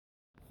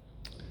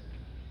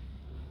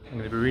I'm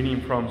going to be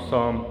reading from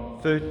Psalm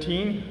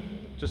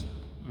 13, just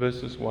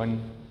verses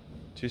 1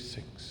 to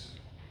 6.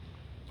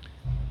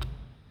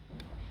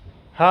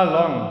 How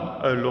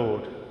long, O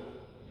Lord,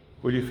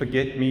 will you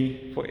forget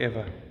me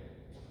forever?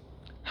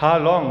 How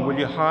long will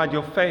you hide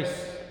your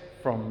face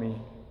from me?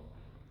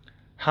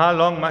 How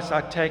long must I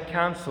take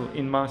counsel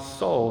in my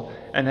soul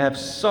and have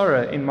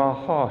sorrow in my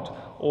heart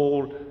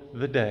all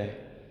the day?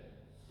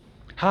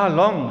 How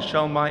long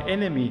shall my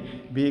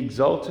enemy be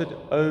exalted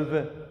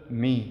over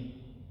me?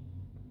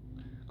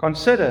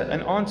 Consider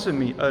and answer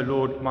me, O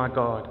Lord my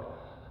God.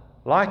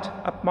 Light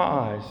up my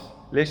eyes,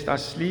 lest I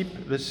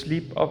sleep the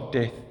sleep of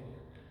death,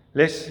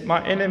 lest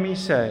my enemy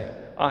say,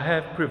 I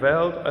have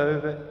prevailed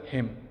over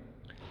him,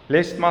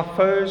 lest my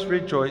foes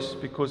rejoice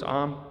because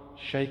I'm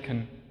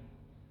shaken.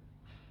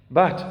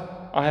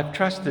 But I have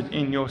trusted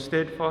in your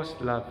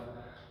steadfast love.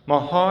 My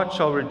heart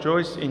shall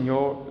rejoice in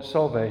your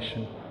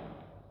salvation.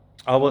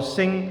 I will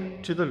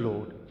sing to the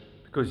Lord,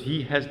 because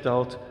he has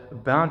dealt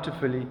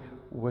bountifully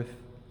with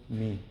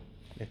me.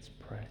 Let's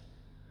pray.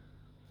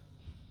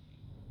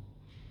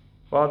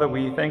 Father,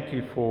 we thank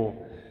you for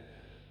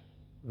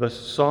this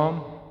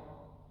psalm.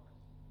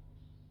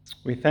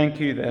 We thank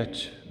you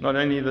that not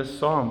only this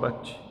psalm,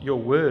 but your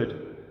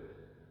word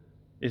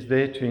is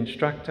there to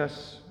instruct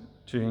us,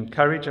 to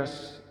encourage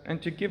us,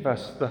 and to give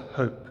us the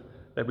hope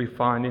that we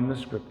find in the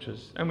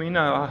scriptures. And we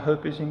know our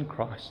hope is in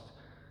Christ.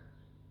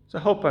 So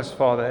help us,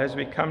 Father, as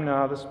we come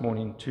now this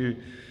morning to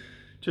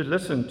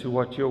listen to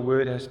what your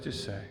word has to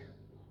say.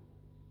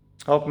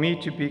 Help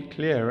me to be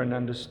clear and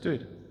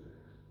understood.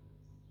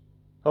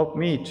 Help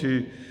me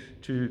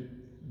to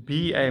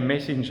be a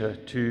messenger,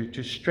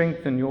 to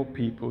strengthen your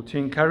people, to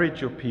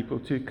encourage your people,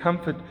 to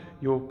comfort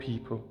your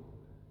people.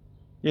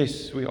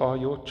 Yes, we are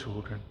your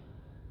children.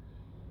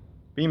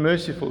 Be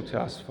merciful to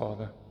us,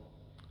 Father.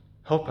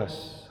 Help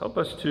us. Help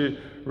us to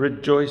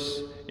rejoice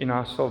in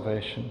our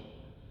salvation.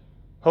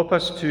 Help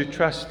us to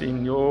trust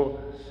in your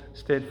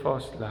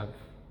steadfast love.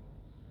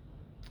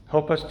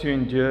 Help us to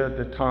endure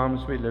the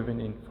times we live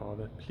in,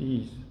 Father.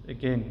 Please,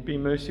 again, be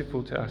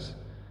merciful to us.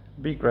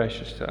 Be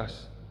gracious to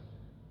us.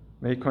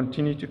 May you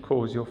continue to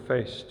cause your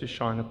face to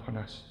shine upon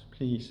us.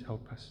 Please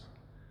help us.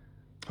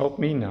 Help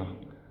me now.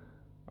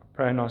 I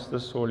pray and ask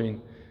this all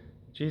in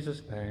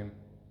Jesus' name.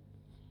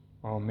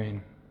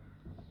 Amen.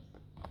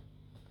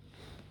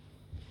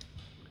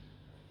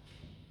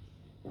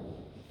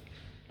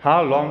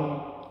 How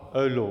long,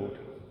 O Lord?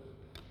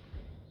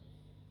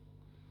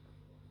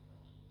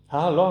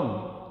 How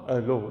long, O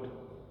Lord,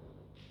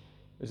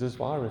 is this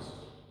virus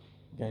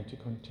going to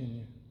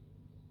continue?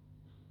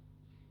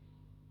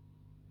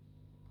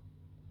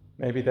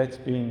 Maybe that's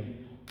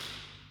been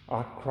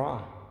our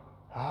cry.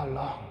 How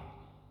long?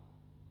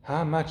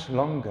 How much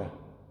longer?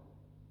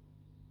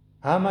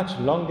 How much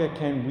longer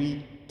can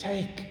we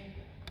take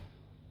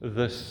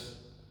this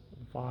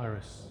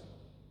virus?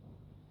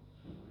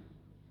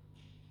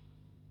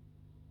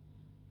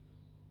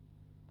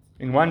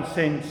 In one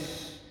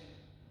sense,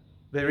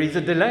 there is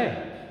a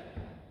delay.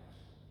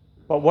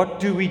 But what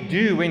do we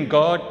do when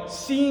God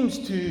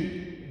seems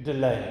to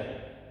delay?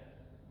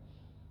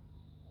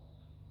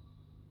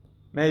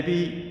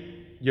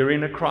 Maybe you're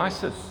in a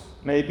crisis.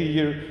 Maybe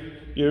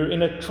you're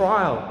in a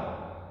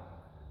trial.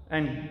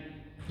 And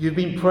you've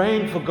been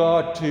praying for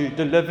God to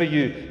deliver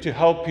you, to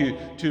help you,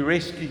 to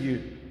rescue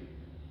you.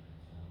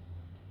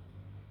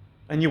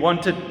 And you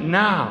want it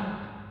now.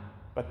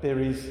 But there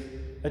is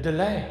a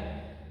delay.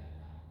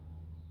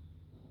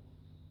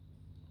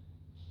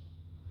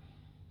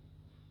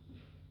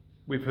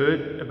 We've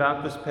heard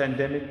about this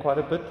pandemic quite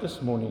a bit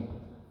this morning,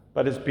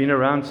 but it's been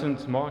around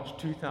since March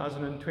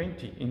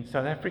 2020 in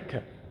South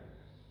Africa.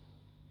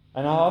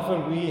 And how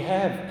often we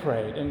have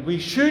prayed, and we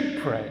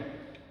should pray,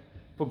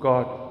 for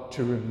God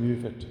to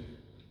remove it.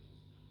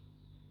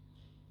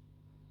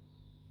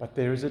 But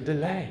there is a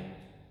delay.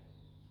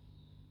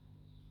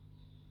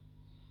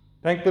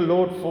 Thank the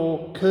Lord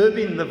for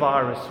curbing the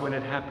virus when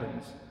it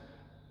happens.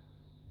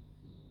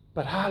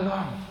 But how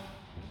long?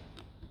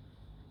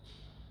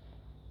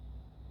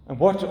 And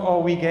what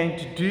are we going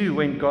to do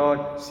when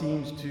God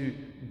seems to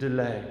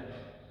delay?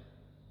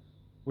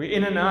 We're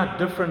in and out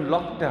different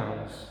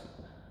lockdowns.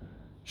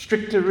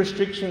 Stricter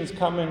restrictions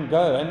come and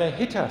go, and they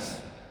hit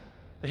us.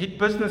 They hit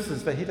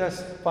businesses, they hit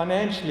us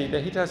financially,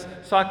 they hit us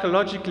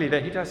psychologically,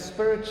 they hit us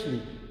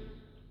spiritually.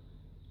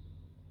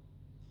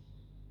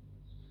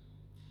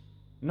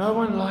 No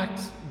one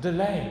likes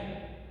delay.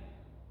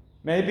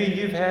 Maybe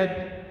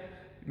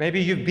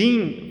you've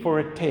been for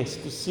a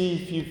test to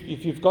see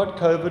if you've got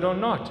COVID or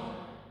not.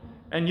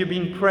 And you've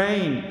been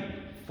praying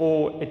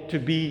for it to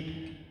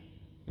be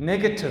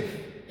negative.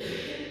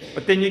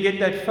 But then you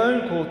get that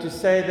phone call to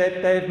say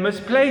that they've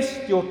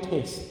misplaced your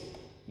test.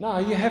 Now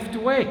you have to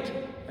wait.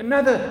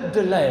 Another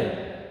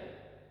delay.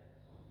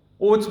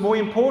 Or it's more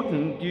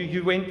important,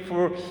 you went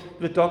for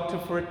the doctor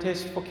for a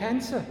test for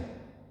cancer.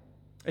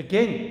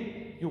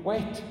 Again, you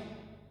wait.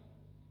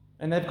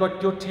 And they've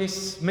got your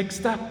tests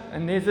mixed up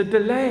and there's a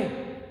delay.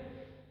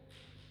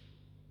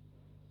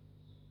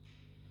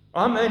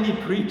 I'm only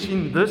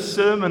preaching this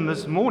sermon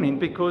this morning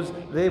because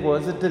there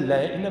was a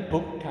delay in a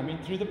book coming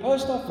through the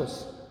post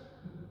office.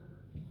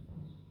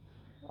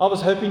 I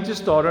was hoping to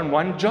start on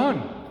 1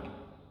 John,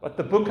 but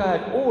the book I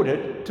had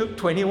ordered took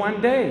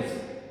 21 days.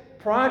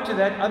 Prior to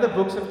that, other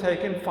books have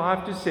taken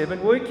 5 to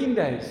 7 working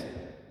days.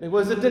 There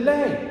was a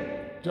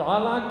delay. Do I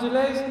like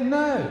delays?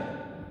 No.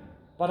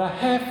 But I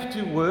have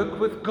to work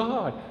with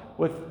God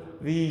with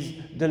these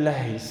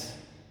delays.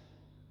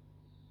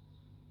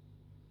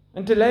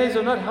 And delays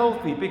are not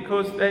healthy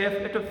because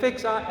it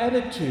affects our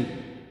attitude.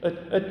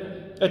 It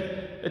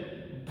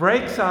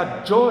breaks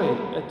our joy.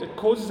 It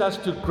causes us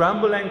to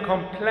grumble and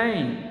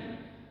complain.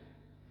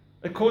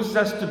 It causes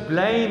us to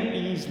blame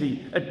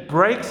easily. It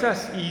breaks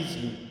us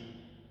easily.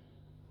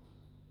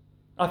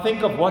 I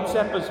think of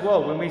WhatsApp as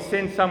well. When we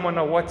send someone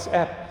a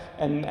WhatsApp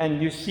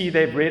and you see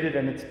they've read it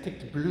and it's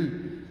ticked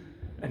blue,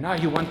 and now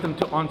you want them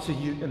to answer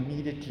you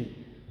immediately.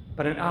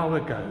 But an hour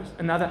goes,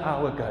 another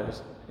hour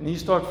goes, and you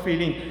start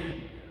feeling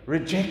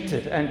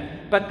rejected.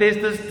 But there's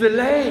this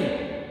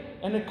delay,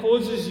 and it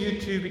causes you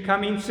to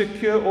become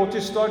insecure or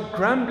to start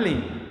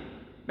grumbling.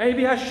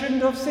 Maybe I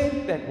shouldn't have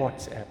sent that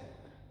WhatsApp.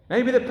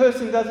 Maybe the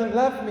person doesn't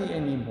love me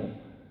anymore.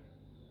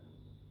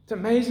 It's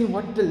amazing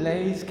what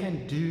delays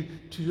can do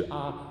to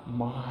our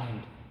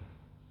mind.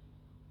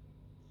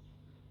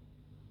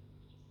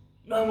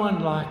 No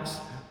one likes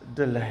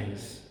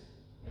delays.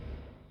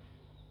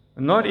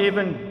 Not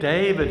even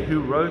David,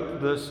 who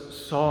wrote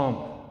this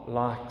psalm,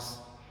 likes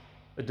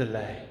a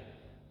delay.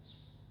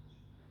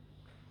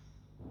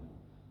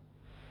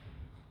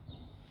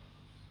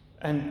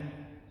 And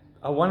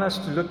I want us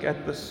to look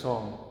at this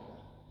psalm,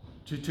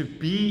 to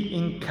be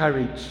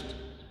encouraged,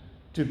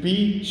 to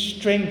be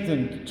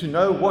strengthened, to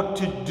know what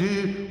to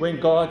do when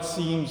God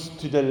seems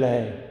to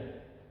delay.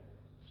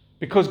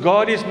 Because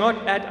God is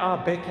not at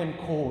our beck and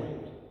call.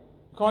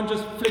 You can't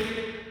just flick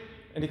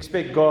and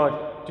expect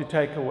God to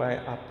take away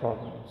our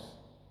problems.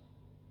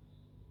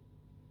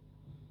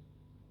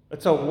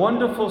 It's a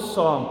wonderful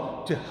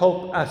psalm to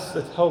help us.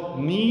 It helped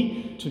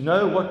me to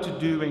know what to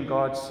do when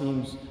God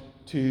seems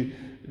to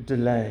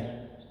delay.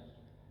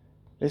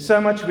 There's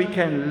so much we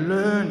can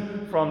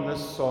learn from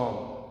this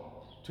psalm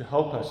to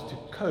help us to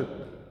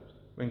cope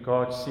when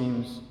God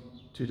seems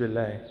to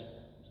delay.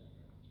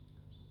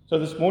 So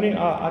this morning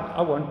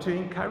I want to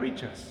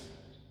encourage us.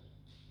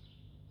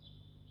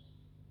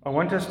 I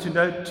want us to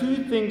know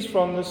 2 things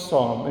from this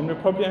psalm, and we'll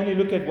probably only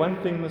look at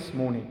one thing this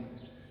morning.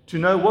 To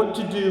know what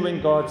to do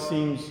when God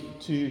seems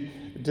to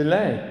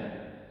delay.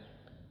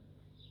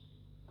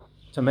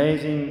 It's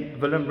amazing.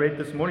 Willem read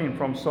this morning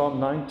from Psalm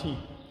 90,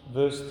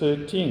 verse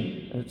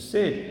 13. And it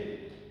said,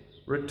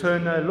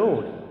 "Return, O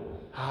Lord,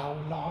 how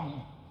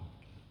long?"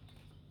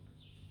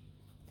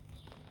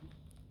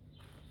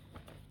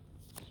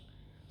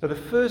 So the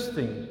first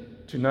thing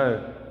to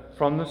know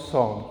from the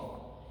psalm,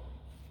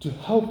 to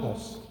help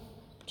us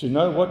to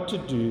know what to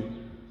do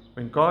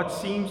when God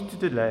seems to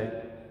delay,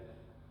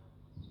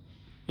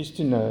 is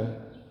to know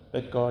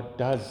that God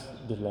does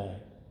delay.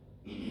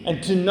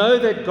 And to know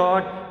that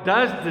God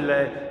does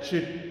delay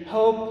should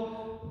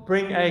help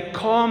bring a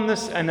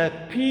calmness and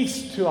a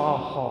peace to our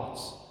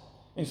hearts.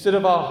 Instead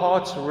of our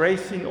hearts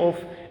racing off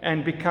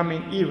and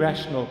becoming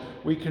irrational,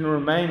 we can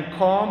remain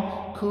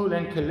calm, cool,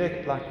 and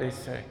collect, like they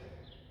say.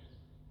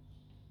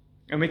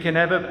 And we can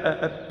have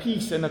a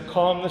peace and a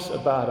calmness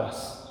about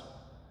us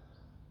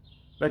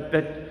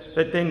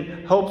that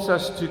then helps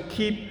us to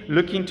keep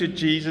looking to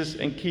Jesus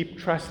and keep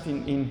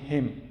trusting in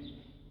Him.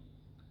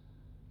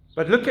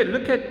 But look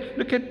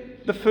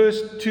at the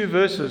first 2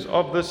 verses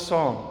of this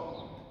psalm.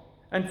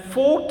 And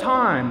 4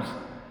 times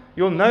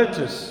you'll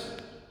notice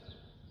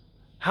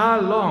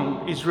how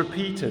long is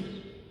repeated.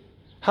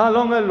 How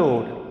long, O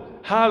Lord?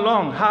 How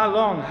long? How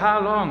long?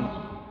 How long?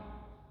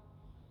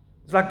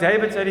 It's like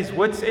David's at his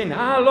wit's end.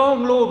 How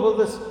long, Lord, will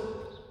this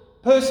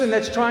person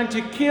that's trying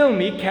to kill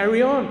me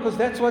carry on? Because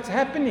that's what's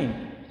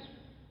happening.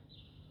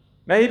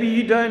 Maybe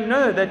you don't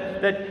know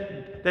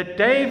that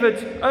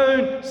David's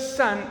own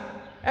son,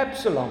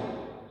 Absalom,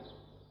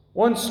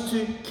 wants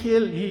to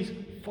kill his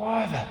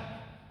father.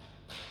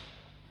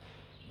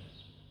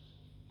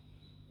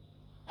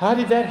 How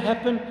did that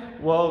happen?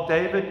 Well,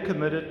 David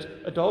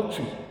committed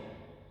adultery.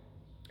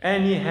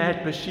 And he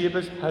had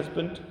Bathsheba's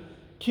husband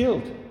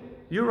killed,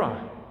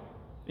 Uriah,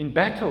 in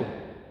battle.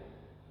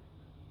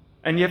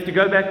 And you have to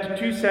go back to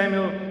 2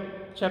 Samuel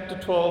chapter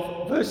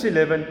 12, verse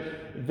 11.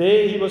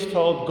 There he was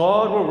told,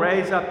 God will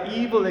raise up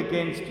evil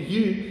against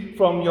you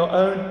from your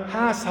own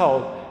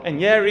household. And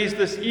here is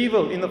this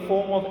evil in the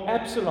form of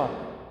Absalom.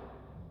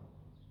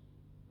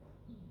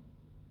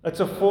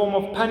 It's a form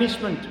of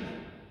punishment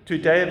to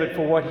David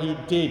for what he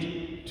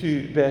did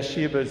to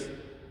Bathsheba's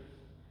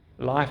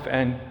life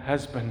and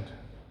husband.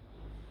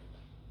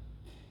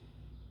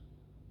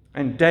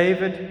 And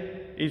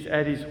David is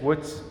at his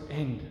wit's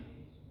end.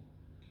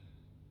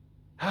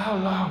 How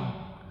long?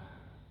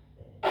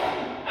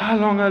 How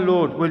long, O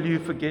Lord, will you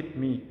forget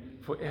me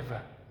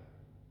forever?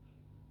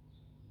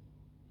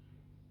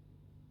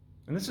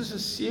 And this is a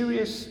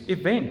serious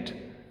event.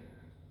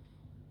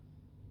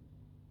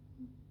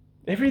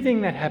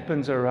 Everything that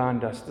happens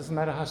around us, doesn't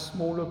matter how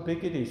small or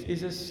big it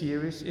is a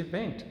serious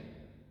event.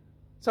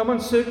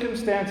 Someone's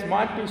circumstance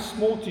might be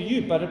small to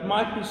you, but it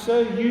might be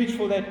so huge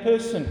for that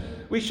person.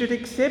 We should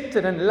accept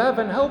it and love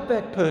and help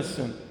that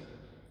person.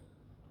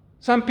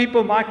 Some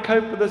people might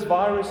cope with this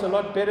virus a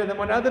lot better than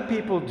what other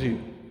people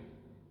do.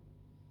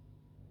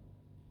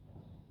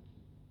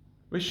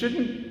 We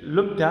shouldn't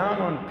look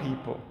down on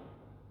people.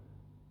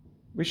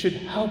 We should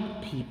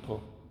help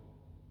people.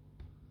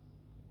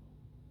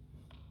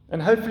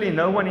 And hopefully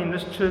no one in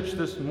this church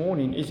this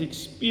morning is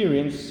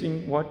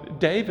experiencing what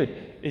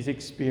David is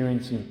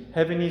experiencing,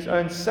 having his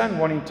own son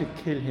wanting to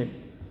kill him.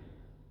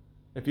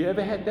 Have you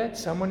ever had that?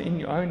 Someone in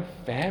your own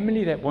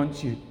family that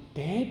wants you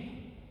dead?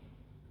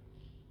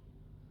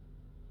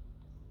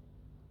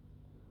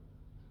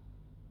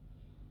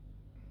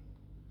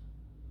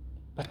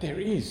 But there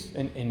is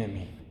an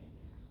enemy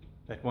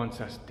that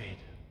wants us dead,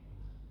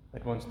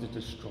 that wants to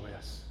destroy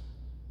us.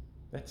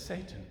 That's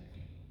Satan.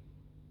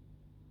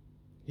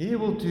 He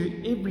will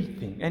do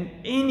everything and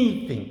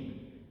anything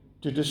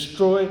to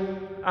destroy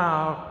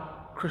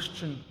our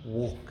Christian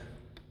walk.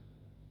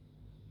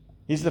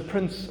 He's the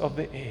prince of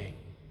the air.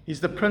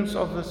 He's the prince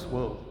of this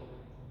world.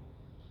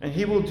 And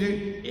he will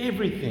do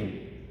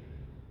everything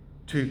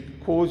to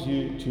cause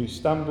you to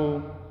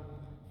stumble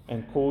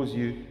and cause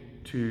you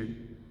to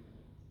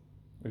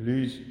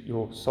lose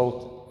your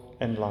salt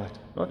and light.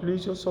 Not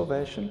lose your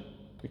salvation.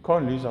 We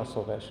can't lose our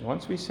salvation.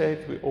 Once we're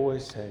saved, we're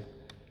always saved.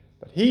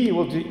 But he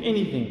will do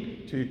anything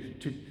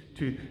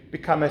to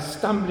become a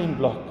stumbling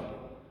block.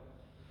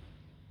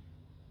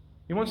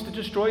 He wants to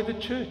destroy the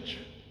church.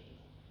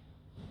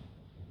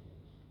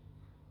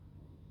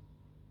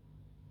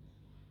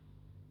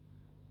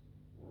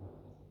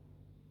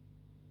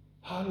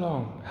 How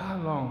long? How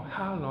long?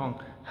 How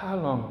long? How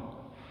long?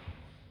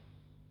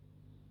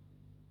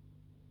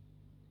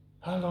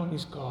 How long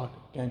is God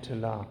going to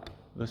allow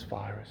this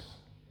virus?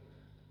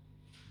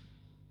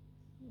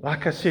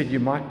 Like I said,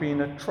 you might be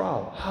in a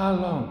trial. How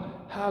long?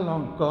 How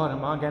long, God,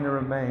 am I going to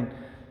remain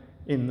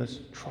in this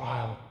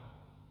trial?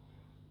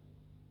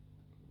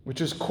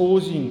 Which is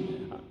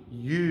causing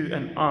you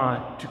and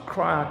I to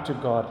cry out to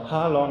God,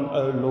 how long,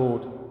 O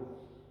Lord?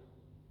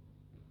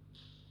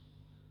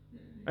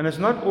 And it's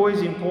not always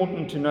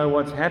important to know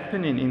what's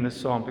happening in the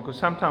psalm, because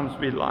sometimes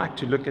we like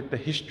to look at the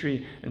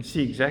history and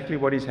see exactly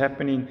what is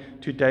happening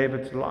to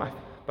David's life.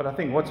 But I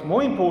think what's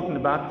more important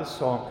about the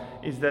psalm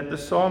is that the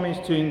psalm is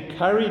to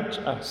encourage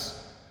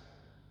us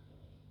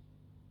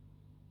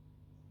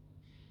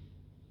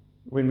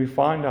when we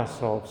find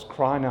ourselves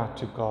crying out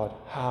to God,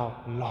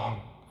 how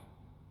long?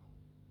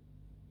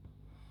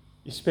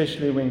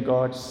 Especially when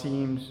God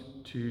seems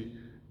to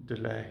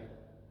delay.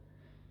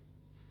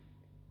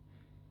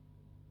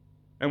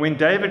 And when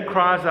David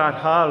cries out,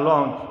 how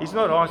long? He's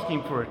not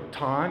asking for a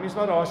time. He's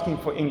not asking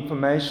for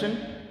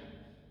information.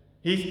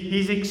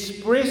 He's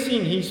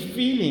expressing his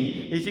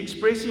feeling. He's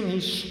expressing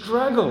his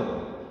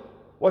struggle.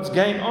 What's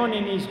going on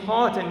in his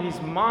heart and his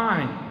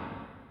mind.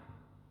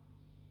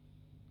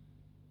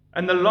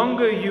 And the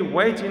longer you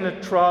wait in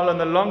a trial and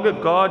the longer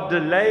God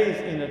delays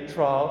in a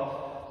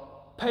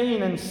trial,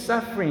 pain and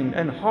suffering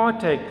and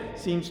heartache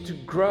seems to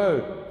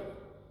grow.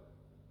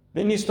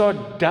 Then you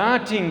start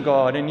doubting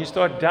God and you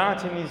start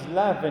doubting his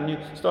love and you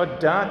start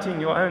doubting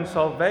your own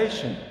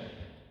salvation.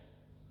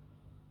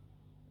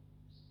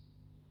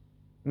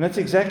 And that's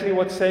exactly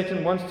what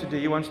Satan wants to do.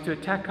 He wants to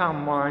attack our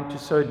mind, to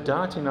sow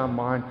doubt in our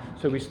mind,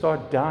 so we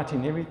start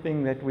doubting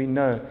everything that we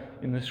know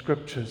in the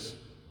Scriptures.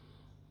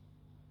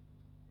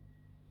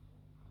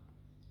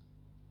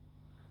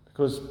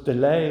 Because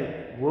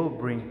delay will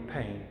bring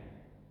pain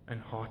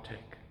and heartache.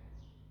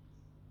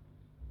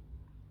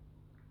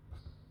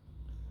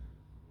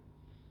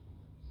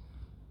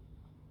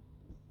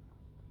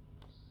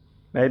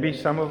 Maybe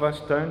some of us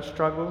don't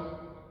struggle,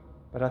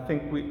 but I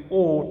think we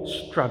all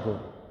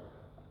struggle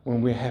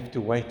when we have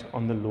to wait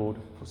on the Lord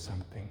for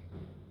something.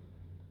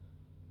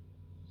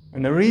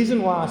 And the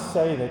reason why I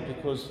say that,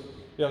 because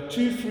there are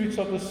two fruits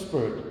of the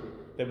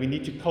Spirit that we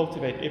need to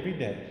cultivate every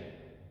day.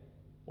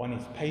 One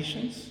is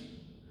patience,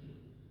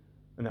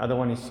 and the other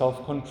one is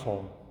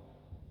self-control.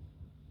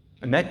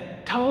 And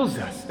that tells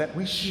us that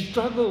we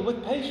struggle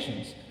with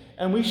patience,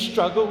 and we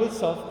struggle with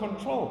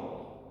self-control.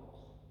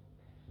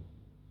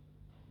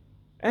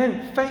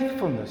 And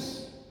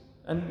faithfulness,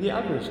 and the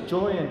others,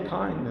 joy and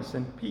kindness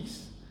and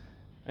peace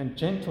and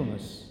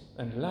gentleness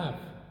and love.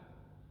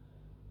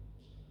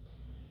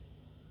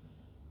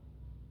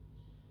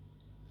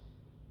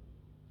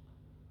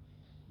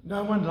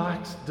 No one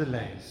likes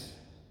delays.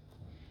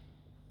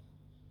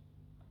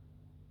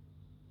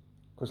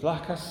 Because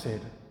like I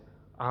said,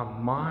 our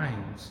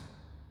minds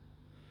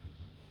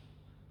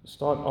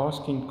start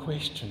asking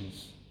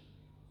questions.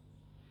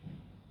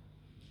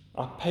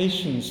 Our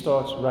patience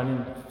starts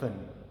running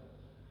thin.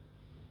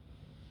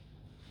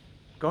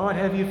 God,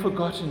 have you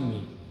forgotten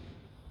me?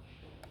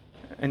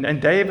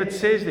 And David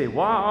says there,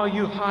 why are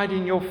you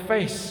hiding your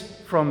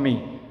face from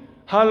me?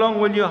 How long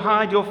will you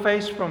hide your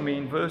face from me?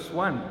 In verse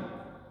 1.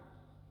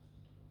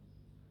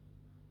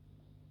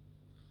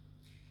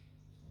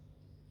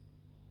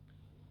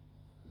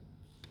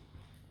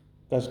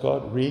 Does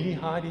God really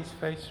hide his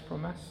face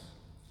from us?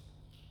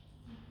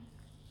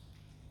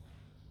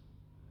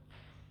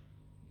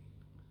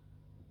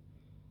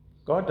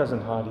 God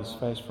doesn't hide his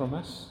face from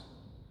us.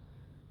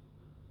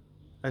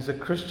 As a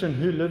Christian,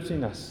 who lives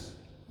in us?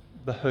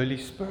 The Holy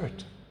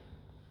Spirit.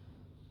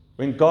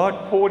 When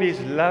God poured his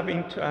love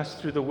into us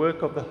through the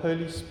work of the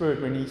Holy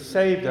Spirit, when he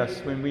saved us,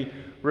 when we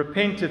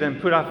repented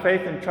and put our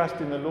faith and trust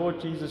in the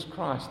Lord Jesus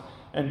Christ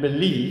and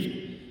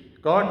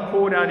believed, God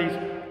poured out his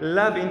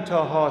love into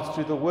our hearts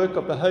through the work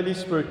of the Holy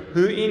Spirit,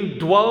 who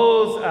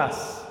indwells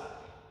us,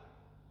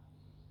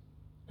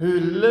 who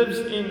lives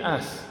in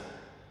us.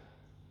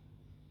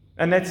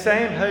 And that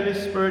same Holy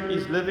Spirit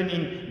is living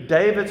in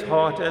David's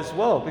heart as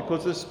well,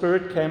 because the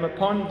Spirit came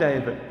upon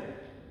David.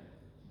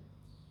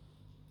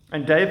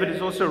 And David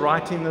is also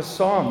writing the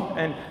psalm,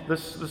 and the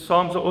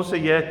psalms are also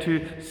here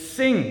to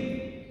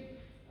sing.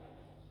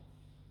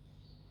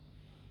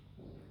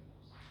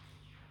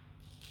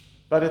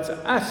 But it's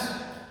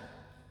us,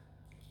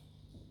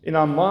 in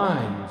our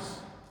minds,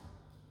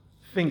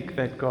 think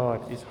that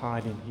God is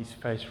hiding his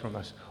face from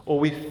us, or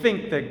we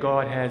think that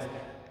God has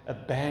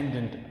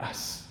abandoned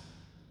us.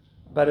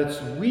 But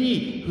it's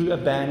we who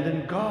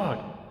abandon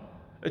God.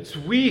 It's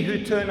we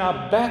who turn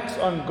our backs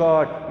on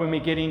God when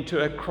we get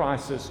into a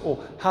crisis,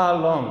 or how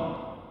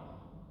long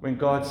when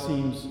God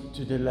seems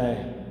to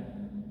delay.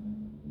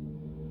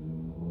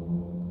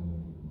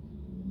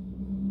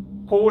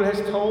 Paul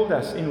has told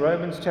us in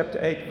Romans chapter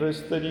 8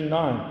 verse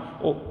 39,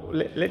 or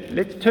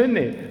let's turn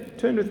there.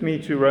 Turn with me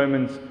to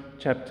Romans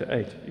chapter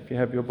 8, if you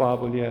have your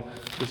Bible here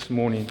this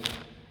morning.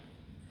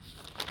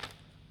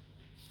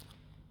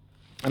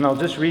 And I'll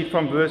just read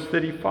from verse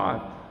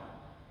 35.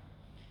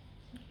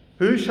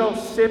 Who shall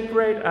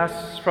separate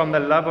us from the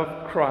love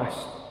of Christ?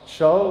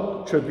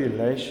 Shall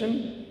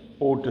tribulation,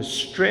 or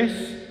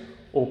distress,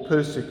 or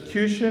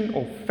persecution,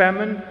 or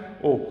famine,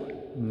 or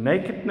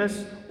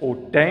nakedness, or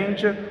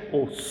danger,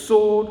 or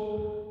sword,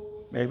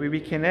 maybe we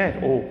can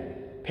add, or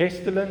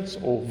pestilence,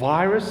 or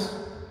virus?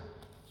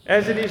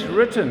 As it is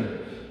written,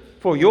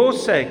 for your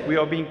sake we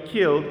are being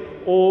killed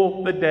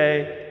all the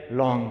day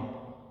long.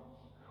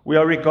 We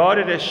are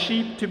regarded as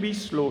sheep to be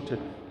slaughtered.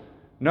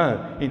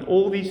 No, in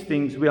all these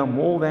things we are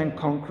more than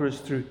conquerors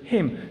through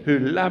him who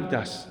loved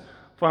us.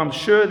 For I'm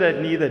sure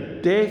that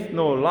neither death,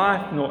 nor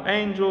life, nor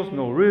angels,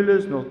 nor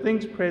rulers, nor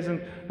things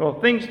present,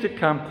 nor things to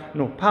come,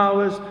 nor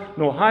powers,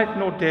 nor height,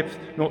 nor depth,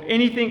 nor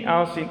anything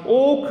else in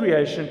all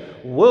creation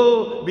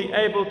will be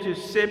able to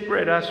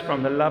separate us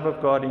from the love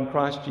of God in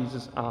Christ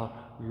Jesus our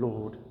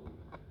Lord.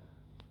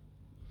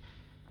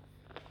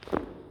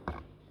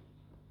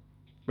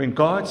 When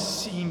God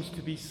seems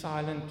to be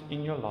silent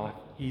in your life,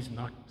 he's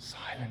not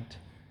silent.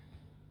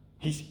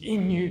 He's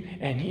in you,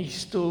 and he's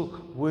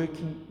still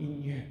working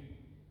in you.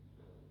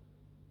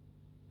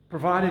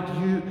 Provided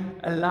you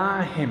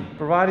allow him,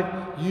 provided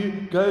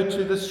you go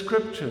to the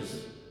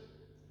scriptures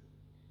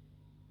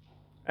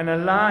and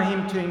allow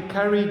him to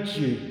encourage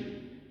you.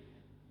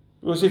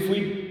 Because if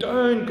we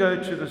don't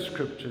go to the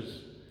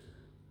scriptures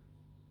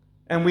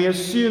and we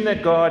assume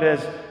that God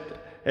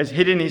has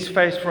hidden his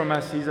face from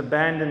us, he's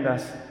abandoned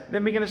us,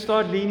 then we're going to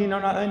start leaning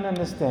on our own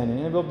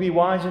understanding, and we'll be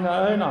wise in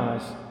our own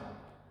eyes.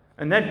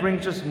 And that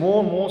brings us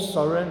more and more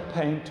sorrow and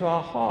pain to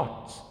our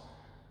hearts.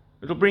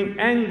 It'll bring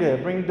anger,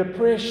 bring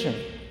depression,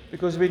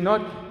 because we're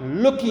not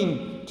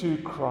looking to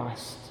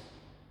Christ.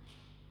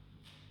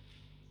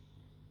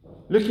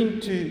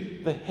 Looking to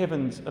the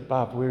heavens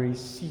above, where he's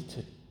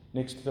seated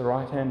next to the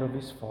right hand of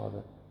his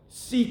Father.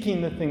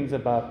 Seeking the things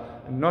above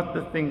and not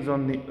the things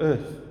on the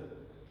earth.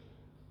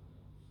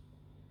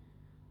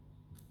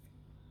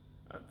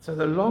 So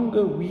the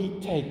longer we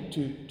take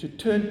to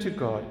turn to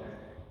God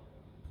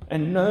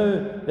and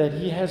know that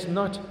he has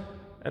not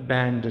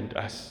abandoned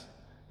us,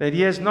 that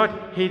he has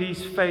not hid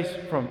his face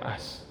from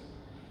us,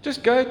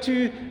 just go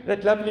to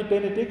that lovely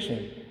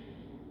benediction.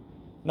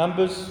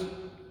 Numbers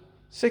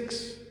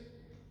 6,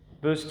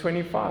 verse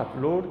 25.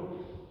 Lord,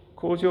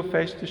 cause your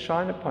face to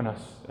shine upon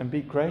us and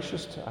be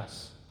gracious to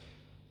us.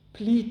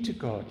 Plead to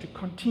God to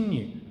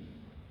continue.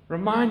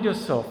 Remind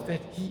yourself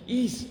that he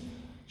is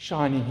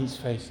shining his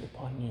face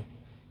upon you,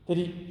 that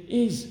he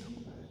is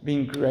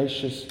being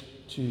gracious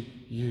to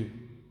you.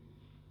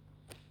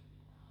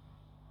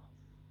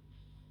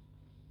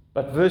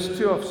 But verse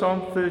 2 of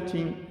Psalm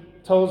 13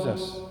 tells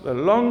us, the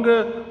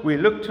longer we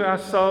look to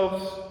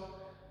ourselves,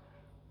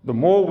 the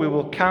more we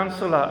will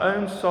counsel our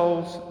own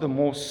souls, the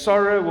more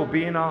sorrow will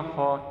be in our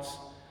hearts,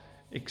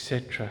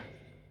 etc.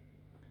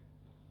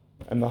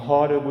 And the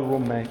harder we will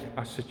make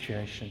our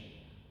situation.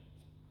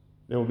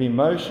 There will be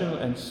emotional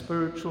and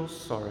spiritual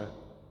sorrow,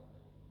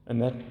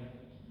 and that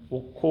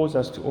will cause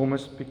us to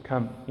almost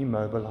become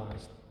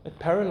immobilized. It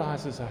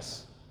paralyzes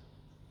us.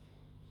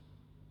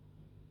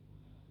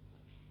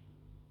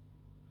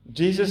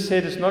 Jesus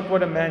said it's not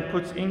what a man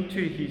puts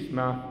into his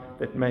mouth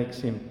that makes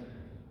him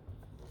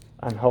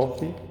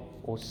unhealthy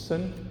or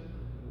sin.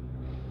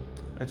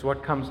 It's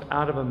what comes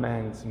out of a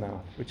man's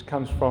mouth, which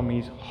comes from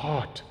his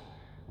heart.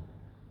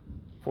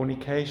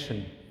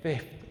 Fornication,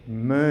 theft,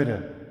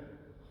 murder.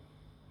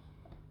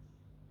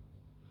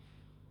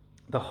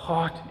 The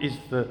heart is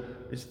the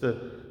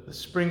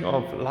spring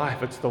of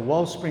life. It's the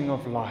wellspring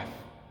of life.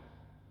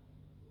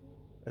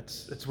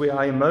 It's where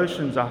our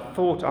emotions, our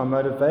thought, our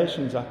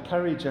motivations, our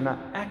courage, and our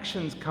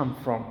actions come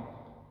from.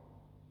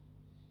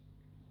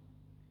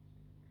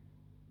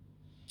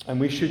 And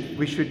we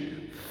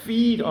should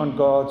feed on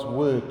God's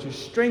word to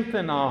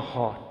strengthen our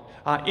heart,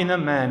 our inner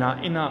man,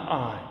 our inner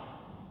eye.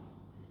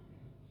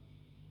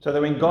 So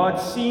that when God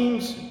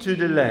seems to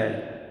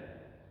delay,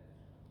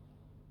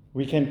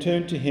 we can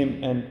turn to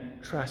Him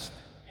and trust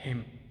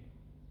Him.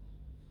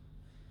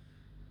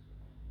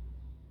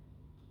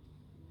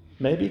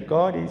 Maybe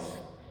God is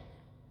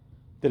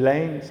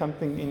delaying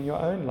something in your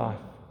own life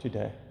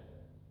today.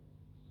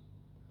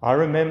 I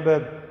remember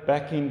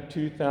back in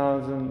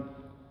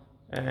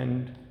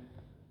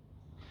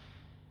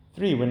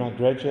 2003 when I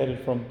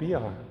graduated from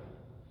BI.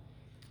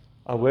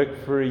 I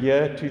worked for a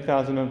year,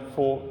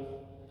 2004,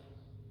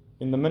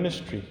 in the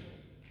ministry.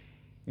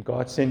 And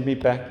God sent me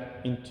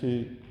back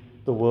into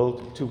the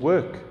world to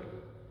work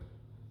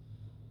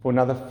for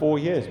another 4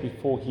 years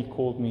before He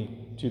called me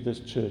to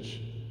this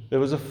church. There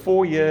was a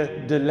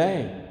 4-year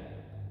delay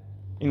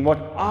in what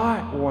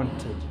I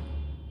wanted,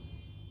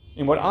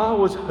 in what I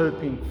was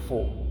hoping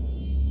for.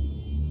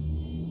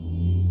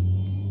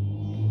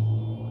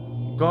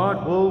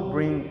 God will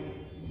bring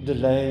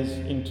delays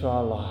into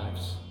our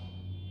lives,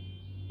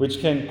 which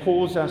can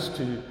cause us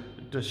to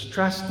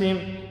distrust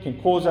Him,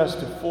 can cause us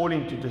to fall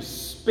into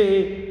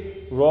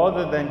despair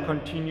rather than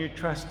continue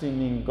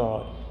trusting in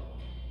God.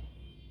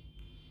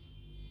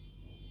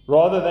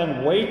 Rather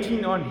than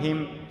waiting on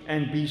Him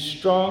and be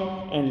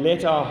strong and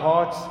let our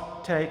hearts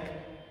take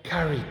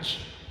courage.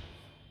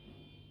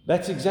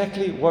 That's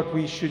exactly what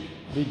we should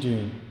be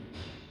doing.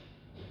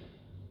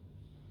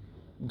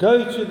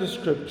 Go to the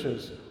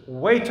Scriptures,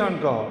 wait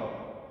on God,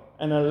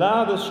 and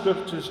allow the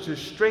Scriptures to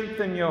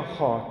strengthen your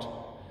heart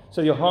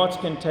so your hearts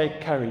can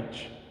take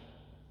courage.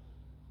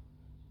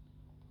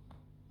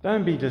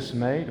 Don't be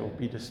dismayed or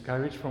be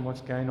discouraged from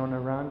what's going on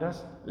around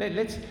us.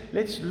 Let's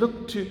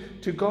look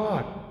to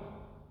God.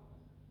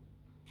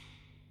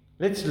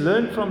 Let's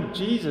learn from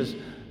Jesus.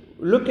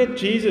 Look at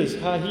Jesus,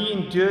 how He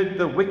endured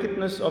the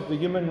wickedness of the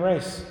human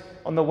race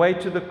on the way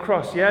to the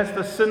cross. Here's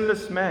the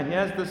sinless man.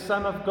 Here's the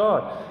Son of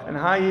God. And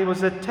how He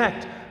was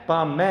attacked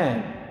by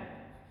man.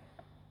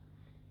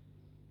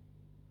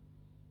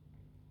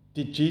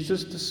 Did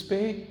Jesus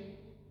despair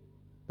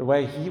the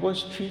way He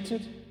was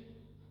treated?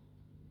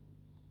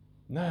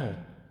 No.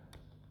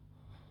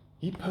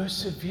 He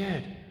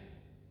persevered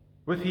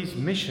with His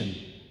mission.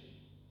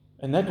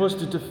 And that was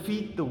to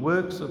defeat the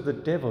works of the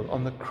devil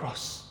on the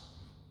cross.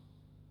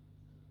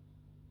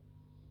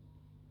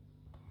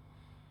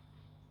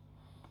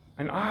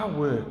 And our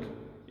work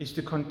is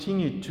to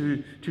continue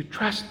to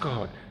trust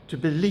God, to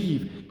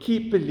believe,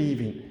 keep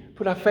believing,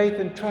 put our faith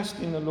and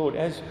trust in the Lord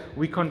as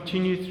we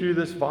continue through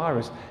this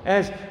virus.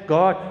 As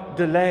God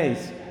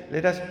delays,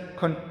 let us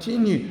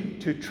continue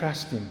to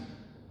trust Him.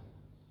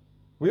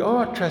 We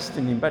are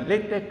trusting Him, but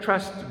let that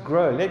trust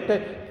grow. Let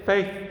that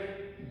faith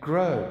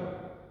grow.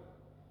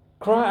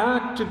 Cry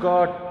out to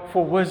God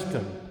for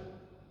wisdom.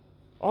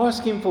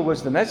 Ask Him for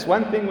wisdom. That's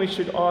one thing we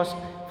should ask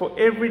for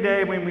every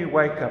day when we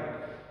wake up,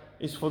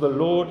 is for the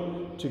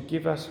Lord to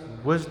give us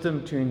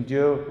wisdom to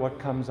endure what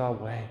comes our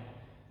way.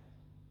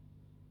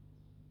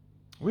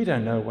 We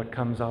don't know what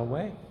comes our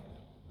way.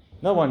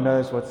 No one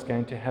knows what's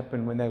going to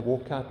happen when they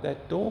walk out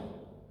that door.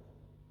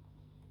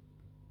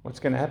 What's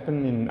going to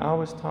happen in an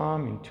hour's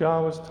time, in 2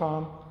 hours'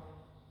 time.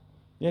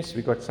 Yes,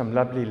 we've got some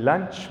lovely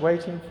lunch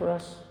waiting for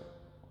us,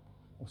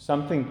 or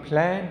something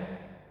planned.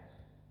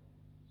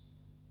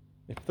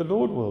 If the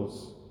Lord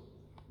wills.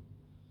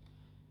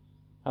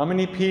 How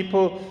many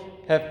people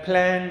have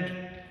planned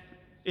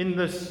in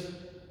this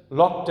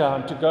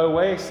lockdown to go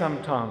away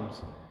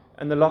sometimes,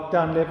 and the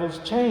lockdown levels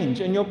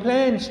change, and your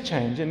plans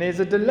change, and there's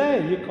a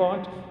delay, you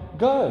can't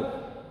go.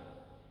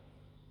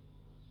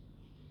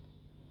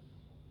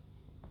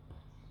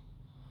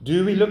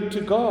 Do we look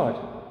to God?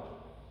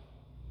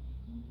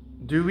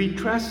 Do we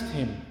trust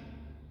Him?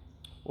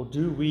 Or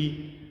do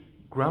we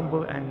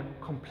grumble and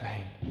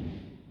complain?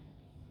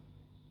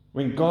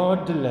 When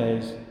God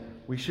delays,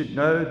 we should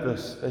know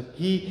this, that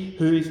He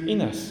who is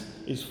in us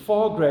is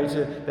far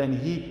greater than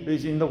he who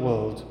is in the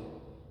world.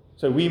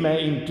 So we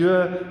may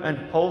endure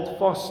and hold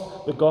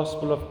fast the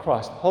gospel of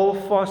Christ. Hold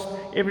fast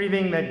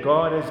everything that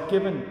God has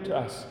given to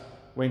us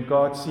when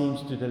God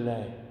seems to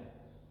delay.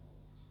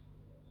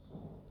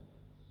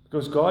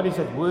 Because God is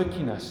at work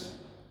in us.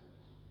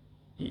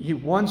 He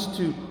wants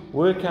to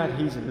work out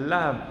His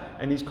love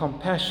and His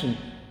compassion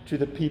to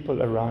the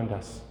people around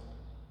us.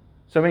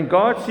 So when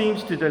God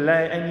seems to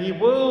delay, and He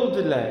will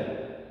delay,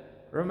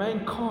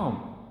 remain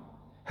calm.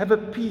 Have a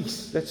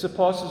peace that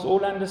surpasses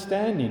all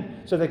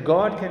understanding, so that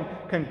God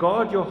can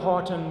guard your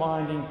heart and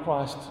mind in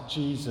Christ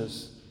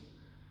Jesus.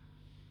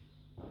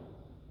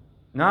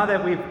 Now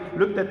that we've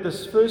looked at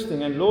this first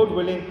thing, and Lord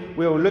willing,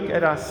 we'll look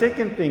at our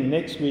second thing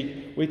next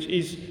week, which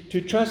is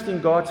to trust in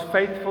God's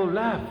faithful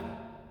love.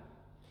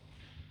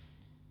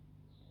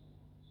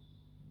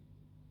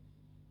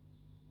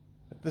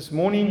 This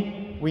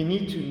morning, we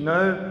need to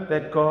know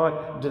that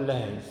God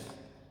delays.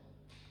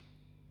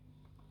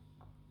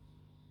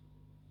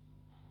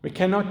 We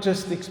cannot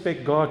just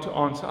expect God to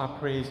answer our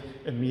prayers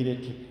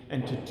immediately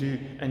and to do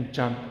and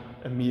jump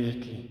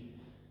immediately.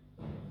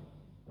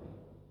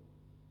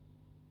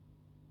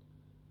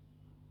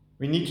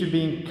 We need to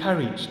be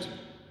encouraged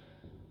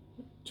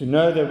to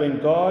know that when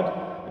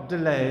God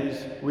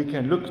delays, we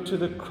can look to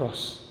the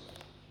cross,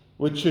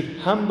 which should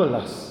humble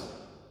us.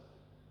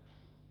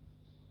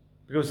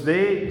 Because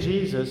there,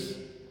 Jesus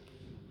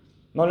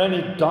not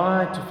only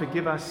died to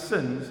forgive our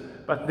sins,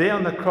 but there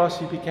on the cross,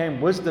 he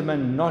became wisdom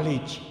and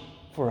knowledge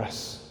for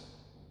us.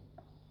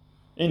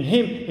 In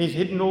him, he's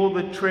hidden all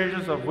the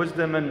treasures of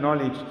wisdom and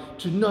knowledge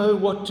to know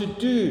what to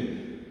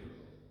do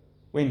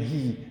when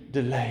he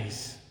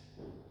delays.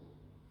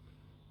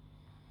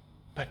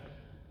 But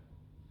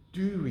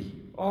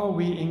are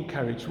we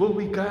encouraged? Will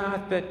we go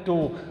out that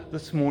door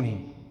this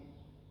morning?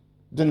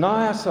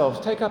 Deny ourselves,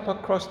 take up our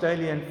cross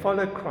daily and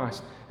follow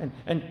Christ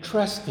and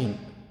trust him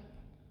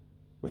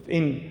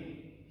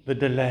within the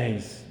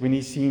delays when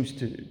he seems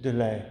to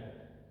delay.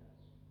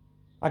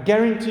 I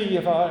guarantee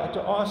if I had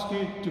to ask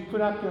you to put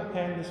up your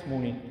hand this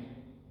morning,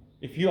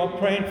 if you are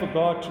praying for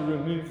God to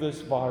remove this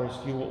virus,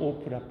 you will all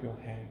put up your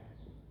hand.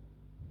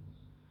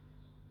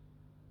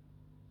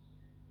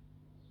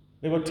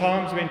 There were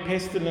times when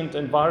pestilence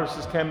and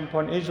viruses came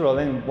upon Israel,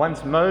 and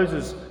once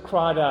Moses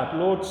cried out,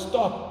 "Lord,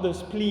 stop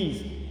this,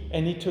 please,"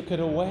 and he took it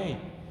away.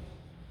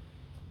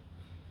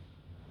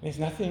 There's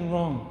nothing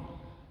wrong.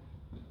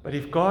 But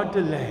if God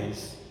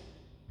delays,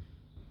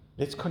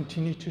 let's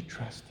continue to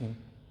trust him.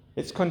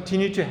 Let's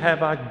continue to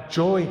have our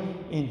joy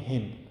in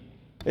him.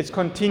 Let's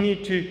continue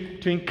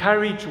to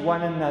encourage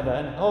one another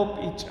and help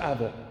each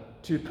other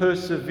to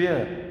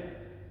persevere.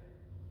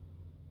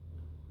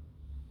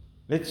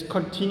 Let's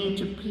continue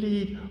to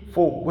plead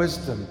for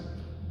wisdom.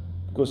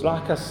 Because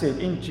like I said,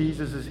 in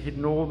Jesus is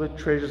hidden all the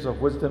treasures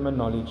of wisdom and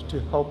knowledge to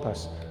help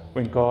us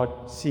when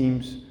God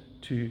seems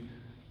to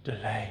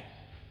delay.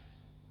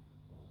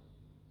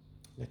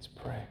 Let's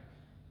pray.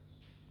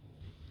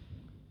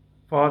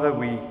 Father,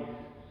 we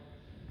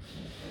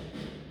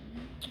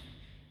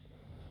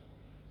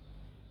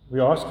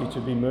ask you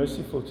to be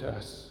merciful to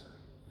us.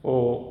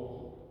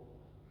 For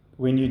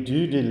when you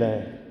do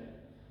delay,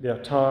 there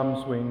are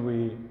times when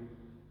we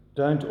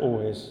don't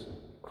always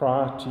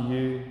cry out to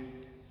you.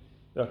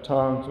 There are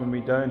times when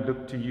we don't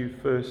look to you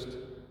first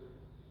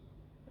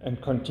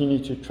and continue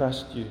to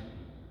trust you.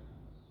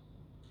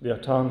 There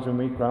are times when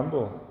we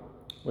grumble,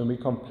 when we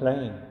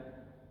complain.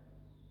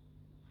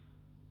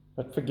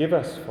 But forgive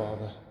us,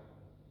 Father.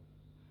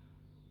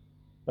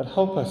 But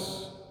help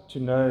us to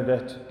know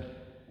that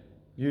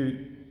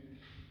you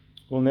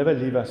will never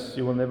leave us,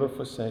 you will never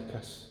forsake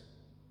us.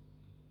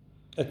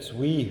 It's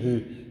we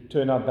who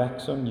turn our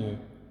backs on you.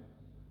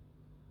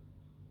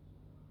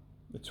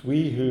 It's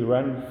we who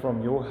run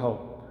from your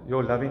help,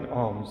 your loving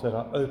arms that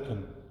are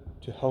open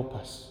to help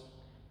us.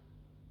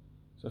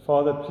 So,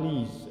 Father,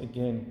 please,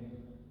 again,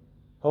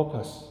 help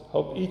us.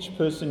 Help each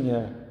person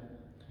here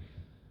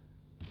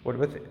with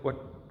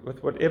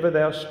whatever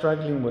they are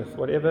struggling with,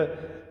 whatever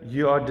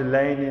you are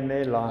delaying in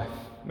their life.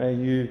 May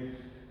you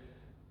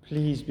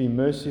please be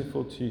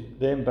merciful to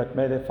them, but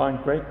may they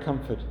find great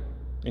comfort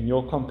in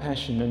your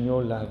compassion and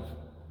your love,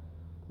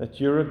 that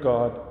you're a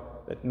God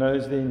that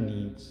knows their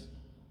needs,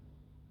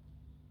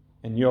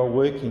 and you are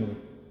working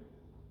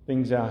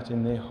things out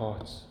in their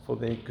hearts for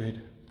their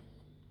good.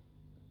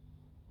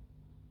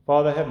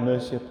 Father, have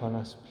mercy upon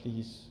us,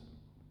 please.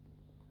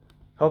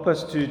 Help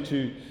us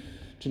to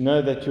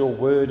know that your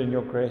word and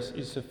your grace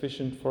is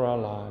sufficient for our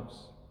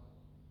lives.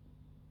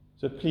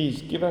 So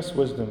please give us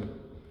wisdom.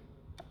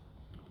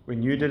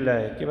 When you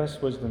delay, give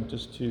us wisdom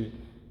just to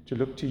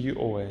look to you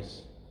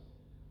always,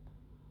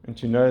 and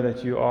to know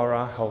that you are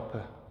our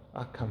helper,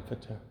 our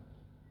comforter,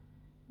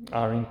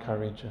 our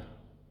encourager.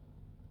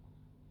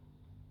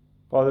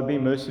 Father, be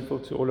merciful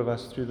to all of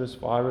us through this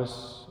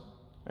virus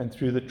and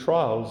through the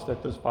trials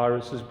that this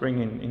virus is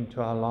bringing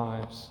into our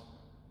lives.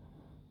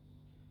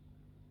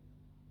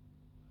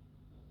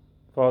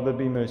 Father,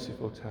 be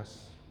merciful to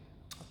us.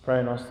 I pray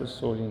and ask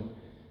this all in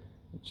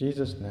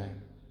Jesus'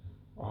 name.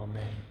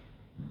 Amen.